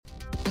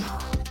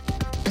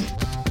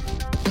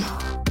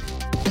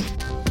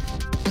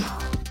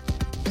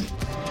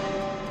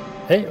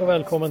Hej och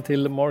välkommen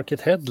till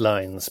Market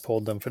Headlines,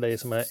 podden för dig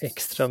som är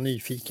extra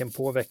nyfiken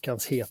på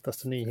veckans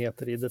hetaste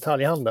nyheter i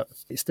detaljhandeln.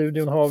 I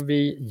studion har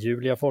vi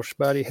Julia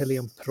Forsberg,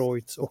 Helene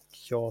Preutz och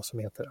jag som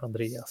heter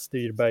Andreas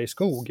Styrberg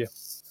Skog.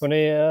 Och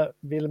ni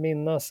vill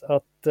minnas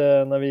att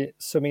när vi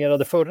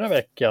summerade förra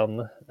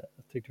veckan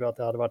tyckte vi att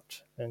det hade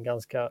varit en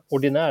ganska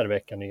ordinär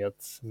vecka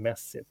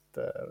nyhetsmässigt.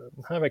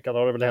 Den här veckan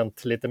har det väl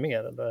hänt lite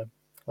mer, eller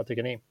vad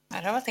tycker ni?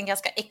 Det har varit en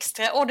ganska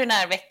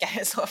extraordinär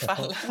vecka i så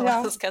fall, om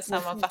man ska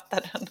sammanfatta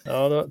den.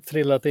 Ja, det har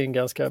trillat in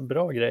ganska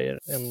bra grejer.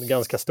 En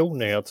ganska stor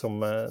nyhet som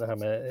det här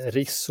med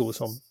Risso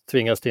som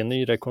tvingas till en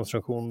ny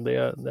rekonstruktion.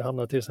 Det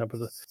hamnar till exempel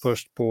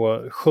först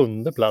på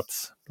 7:e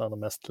plats bland de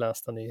mest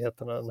lästa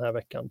nyheterna den här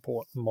veckan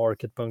på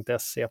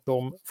market.se.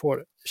 De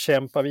får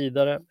kämpa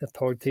vidare ett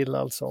tag till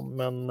alltså,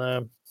 men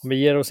om vi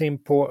ger oss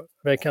in på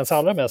veckans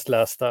allra mest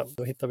lästa,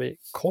 då hittar vi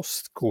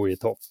Costco i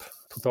topp.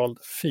 Totalt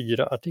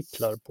 4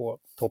 artiklar på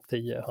topp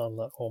 10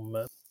 handlar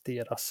om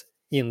deras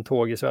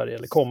intåg i Sverige,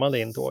 eller kommande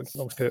intåg.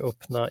 De ska ju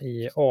öppna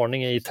i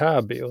Arninge i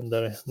Täby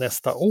under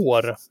nästa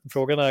år.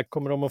 Frågan är,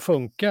 kommer de att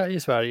funka i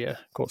Sverige,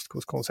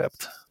 Costcos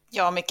koncept?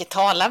 Ja, mycket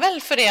talar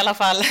väl för det i alla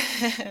fall.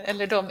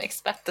 Eller de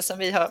experter som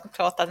vi har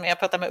pratat med. Jag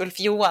pratade med Ulf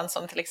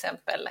Johansson till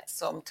exempel,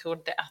 som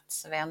trodde att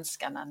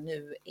svenskarna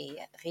nu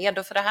är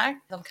redo för det här.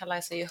 De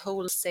kallar sig ju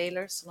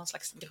wholesalers, någon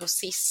slags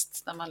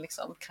grossist, där man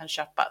liksom kan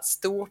köpa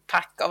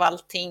storpack av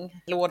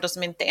allting. Lådor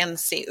som inte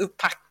ens är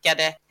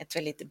upppackade. Ett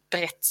väldigt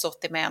brett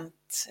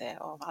sortiment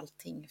av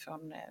allting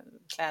från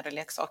kläder,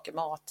 leksaker,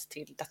 mat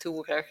till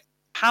datorer.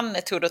 Han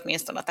trodde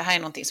åtminstone att det här är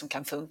någonting som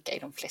kan funka i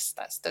de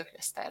flesta större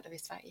städer i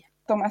Sverige.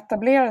 De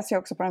etablerar sig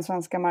också på den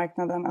svenska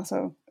marknaden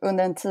alltså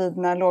under en tid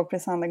när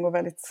lågprishandeln går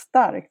väldigt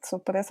starkt. Så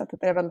på det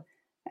sättet är det väl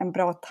en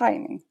bra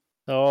timing.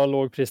 Ja,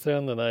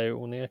 lågpristrenden är ju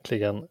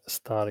onekligen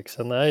stark.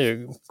 Sen är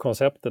ju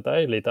konceptet är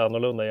ju lite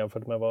annorlunda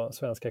jämfört med vad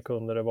svenska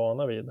kunder är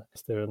vana vid.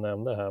 Det du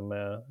nämnde här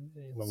med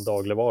inom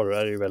dagligvaror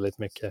är ju väldigt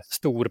mycket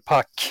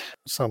storpack.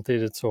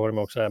 Samtidigt så har de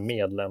också det här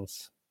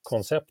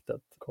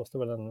medlemskonceptet. Det kostar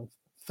väl en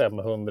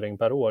 500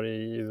 per år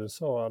i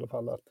USA i alla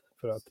fall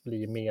för att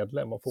bli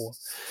medlem och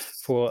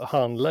få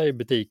handla i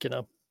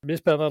butikerna. Det blir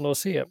spännande att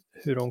se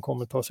hur de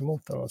kommer tas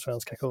emot av de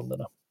svenska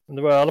kunderna.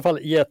 Det var i alla fall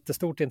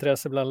jättestort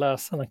intresse bland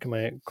läsarna kan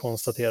man ju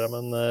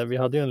konstatera, men vi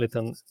hade ju en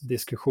liten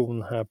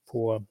diskussion här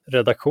på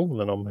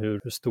redaktionen om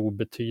hur stor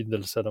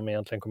betydelse de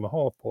egentligen kommer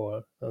ha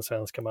på den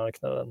svenska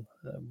marknaden.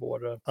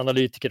 Vår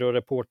analytiker och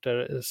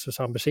reporter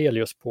Susanne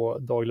Berzelius på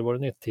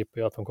Dagligvarunytt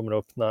tippar ju att de kommer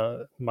att öppna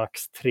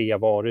max 3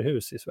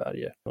 varuhus i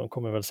Sverige. De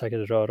kommer väl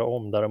säkert röra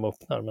om där de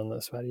öppnar,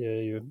 men Sverige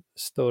är ju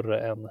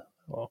större än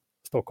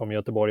Stockholm,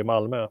 Göteborg,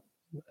 Malmö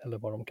eller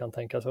vad de kan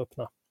tänkas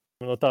öppna.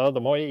 Men något annat,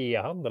 de har ju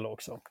e-handel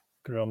också.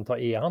 Skulle de ta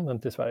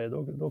e-handeln till Sverige,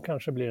 då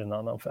kanske blir det en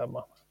annan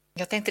femma.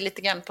 Jag tänkte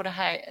lite grann på det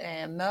här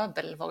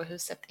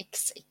möbelvaruhuset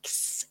XXX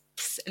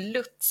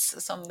Lutz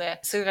som det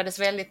surrades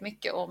väldigt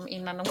mycket om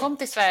innan de kom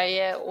till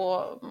Sverige,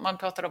 och man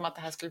pratade om att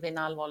det här skulle bli en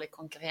allvarlig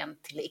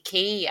konkurrent till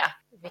IKEA,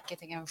 vilket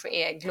det kanske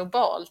är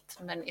globalt,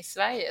 men i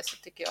Sverige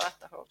så tycker jag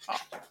att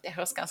det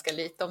hörs ganska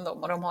lite om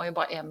dem, och de har ju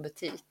bara en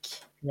butik.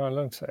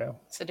 Lugnt säga.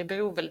 Så det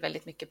beror väl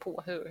väldigt mycket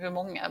på hur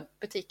många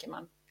butiker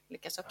man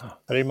lyckas öppna.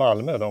 Är det i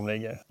Malmö de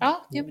ligger?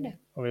 Ja, det gör det.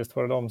 Och visst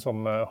var det de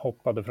som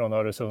hoppade från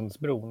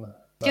Öresundsbron?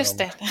 Just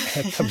det.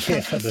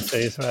 Etablerade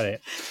sig i Sverige.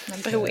 Men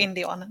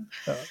broindianen.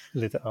 Ja,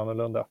 lite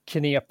annorlunda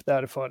knep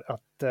där för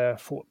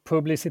att få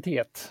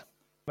publicitet.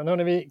 Men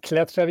hörni, vi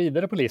klättrar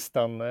vidare på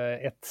listan.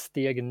 Ett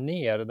steg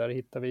ner, där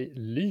hittar vi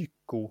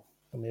Lyko,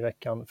 som i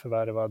veckan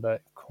förvärvade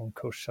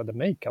konkursade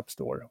Makeup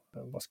Store.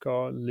 Vad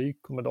ska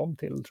Lyko med dem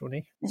till, tror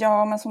ni?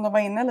 Ja, men som de var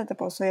inne lite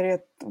på så är det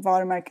ett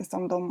varumärke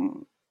som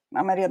de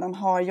redan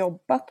har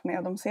jobbat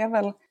med. De ser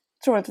väl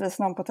troligtvis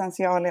någon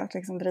potential i att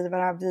liksom driva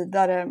det här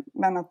vidare,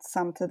 men att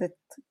samtidigt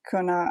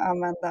kunna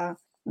använda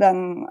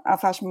den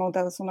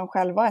affärsmodell som de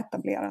själva har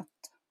etablerat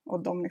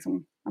och de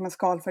liksom,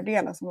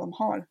 skalfördelar som de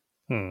har.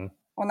 Mm.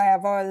 Och när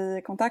jag var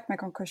i kontakt med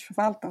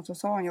konkursförvaltaren så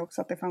sa han ju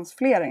också att det fanns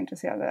flera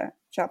intresserade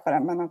köpare,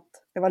 men att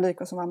det var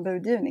Lyko som vann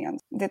budgivningen.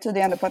 Det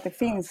tyder ändå på att det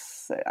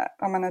finns,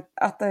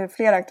 att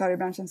flera aktörer i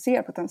branschen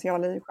ser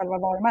potential i själva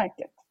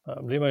varumärket.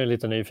 Ja, blir man ju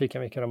lite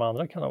nyfiken vilka de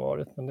andra kan ha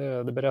varit,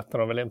 men det berättar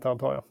de väl inte,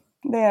 antar jag.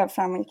 Det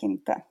framgick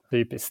inte.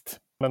 Typiskt.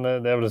 Men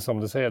det är väl som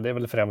du säger, det är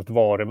väl främst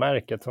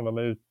varumärket som de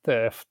är ute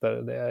efter.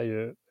 Det är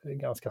ju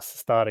ganska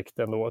starkt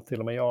ändå. Till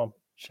och med jag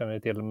känner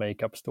till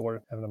Makeup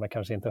Store, även om jag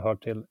kanske inte hör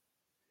till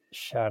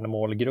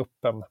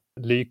kärnmålgruppen.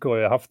 Lyko har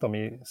ju haft dem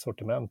i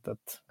sortimentet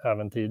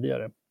även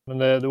tidigare. Men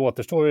det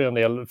återstår ju en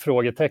del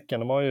frågetecken.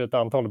 De har ju ett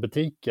antal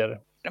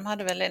butiker. De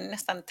hade väl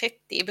nästan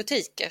 30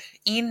 butiker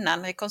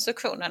innan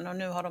rekonstruktionen, och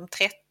nu har de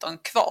 13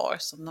 kvar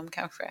som de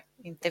kanske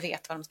inte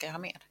vet vad de ska ha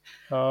med.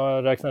 Ja,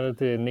 jag räknade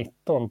till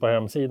 19 på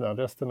hemsidan.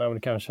 Resten är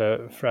väl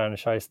kanske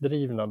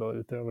franchise-drivna då,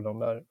 utöver de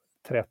där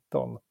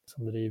 13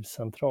 som drivs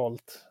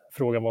centralt.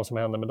 Frågan vad som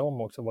händer med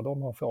dem också, vad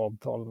de har för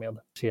avtal med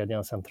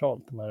kedjan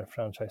centralt, de här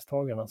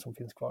franchise-tagarna som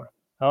finns kvar.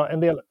 Ja, en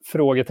del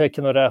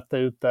frågetecken att räta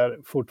ut där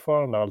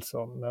fortfarande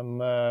alltså, men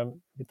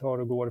vi tar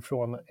och går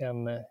från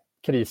en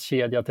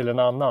kriskedja till en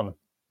annan.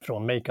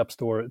 från Makeup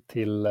Store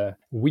till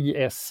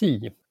WeSC,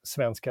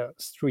 svenska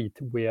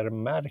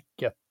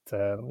streetwear-märket.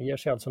 De ger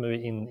sig alltså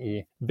nu in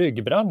i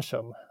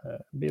byggbranschen,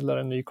 bildar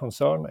en ny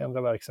koncern,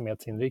 ändrar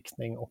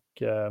verksamhetsinriktning och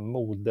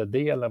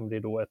modedelen blir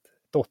då ett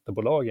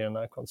dotterbolag i den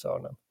här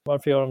koncernen.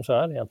 Varför gör de så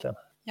här egentligen?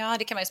 Ja,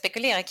 det kan man ju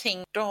spekulera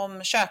kring.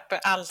 De köper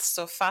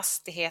alltså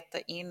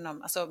fastigheter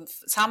alltså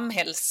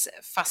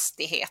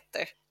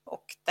samhällsfastigheter.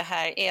 Och det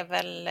här är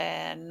väl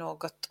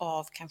något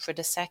av kanske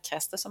det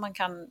säkraste som man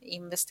kan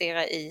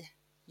investera i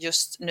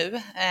just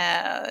nu.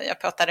 Jag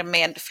pratade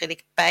med Fredrik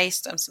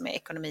Bergström som är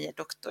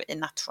ekonomidoktor i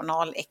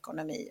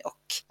nationalekonomi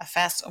och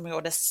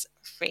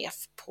affärsområdeschef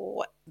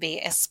på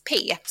BSP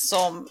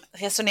som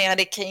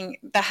resonerade kring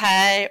det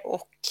här,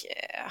 och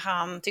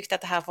han tyckte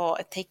att det här var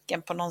ett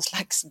tecken på någon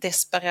slags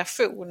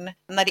desperation.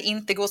 När det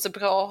inte går så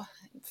bra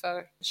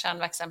för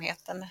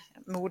kärnverksamheten,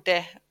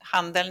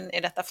 modehandeln i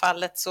detta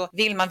fallet, så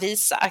vill man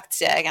visa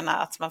aktieägarna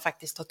att man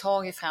faktiskt tar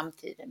tag i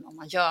framtiden, om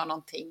man gör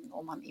någonting,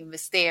 om man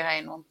investerar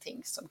i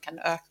någonting som kan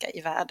öka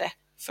i värde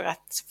för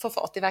att få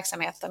fart i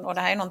verksamheten. Och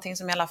det här är någonting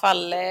som i alla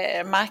fall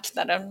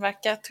marknaden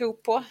verkar tro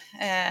på.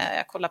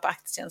 Jag kollar på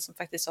aktien som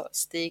faktiskt har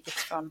stigit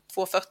från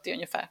 2,40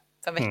 ungefär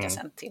för en vecka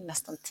sedan till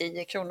nästan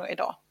 10 kronor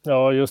idag.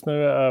 Ja, just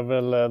nu är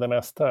väl det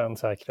mesta en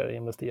säkrare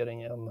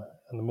investering än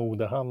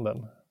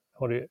modehandeln.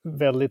 Har det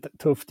väldigt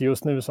tufft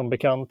just nu som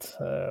bekant,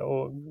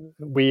 och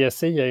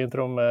WeSC är ju inte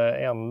de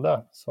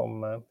enda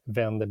som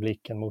vänder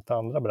blicken mot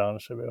andra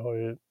branscher. Vi har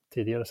ju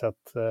tidigare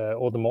sett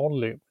Odd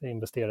Molly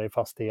investera i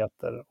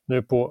fastigheter.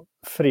 Nu på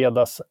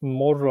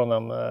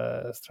fredagsmorgonen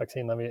strax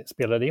innan vi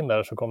spelade in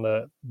där så kom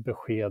det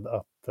besked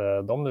att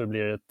de nu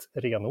blir ett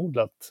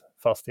renodlat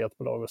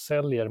fastighetsbolag och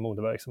säljer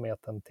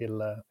modeverksamheten till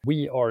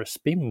We Are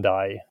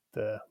Spindai, ett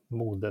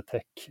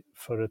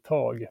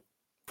modetechföretag.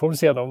 Får vi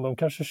se om de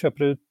kanske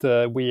köper ut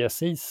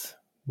WeSCs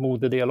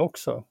modedel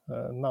också.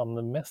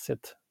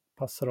 Namnmässigt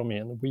passar de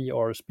in. We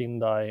Are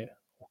Spindai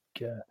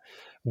och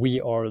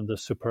We Are the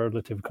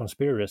Superlative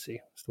Conspiracy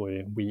står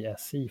ju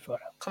WeSC för.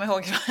 Kom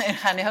ihåg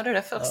här, ni hörde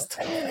det först.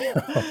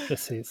 Ja,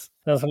 precis.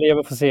 Den som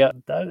lever får se.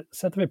 Där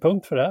sätter vi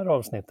punkt för det här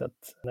avsnittet.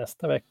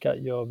 Nästa vecka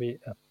gör vi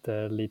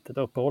ett litet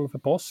uppehåll för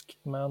påsk,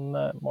 men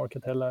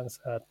Market Headlines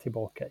är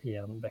tillbaka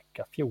igen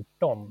vecka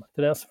 14.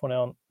 Till dess får ni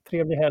ha en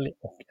trevlig helg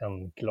och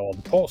en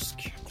glad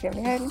påsk.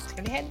 Trevlig helg.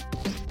 Trevlig helg.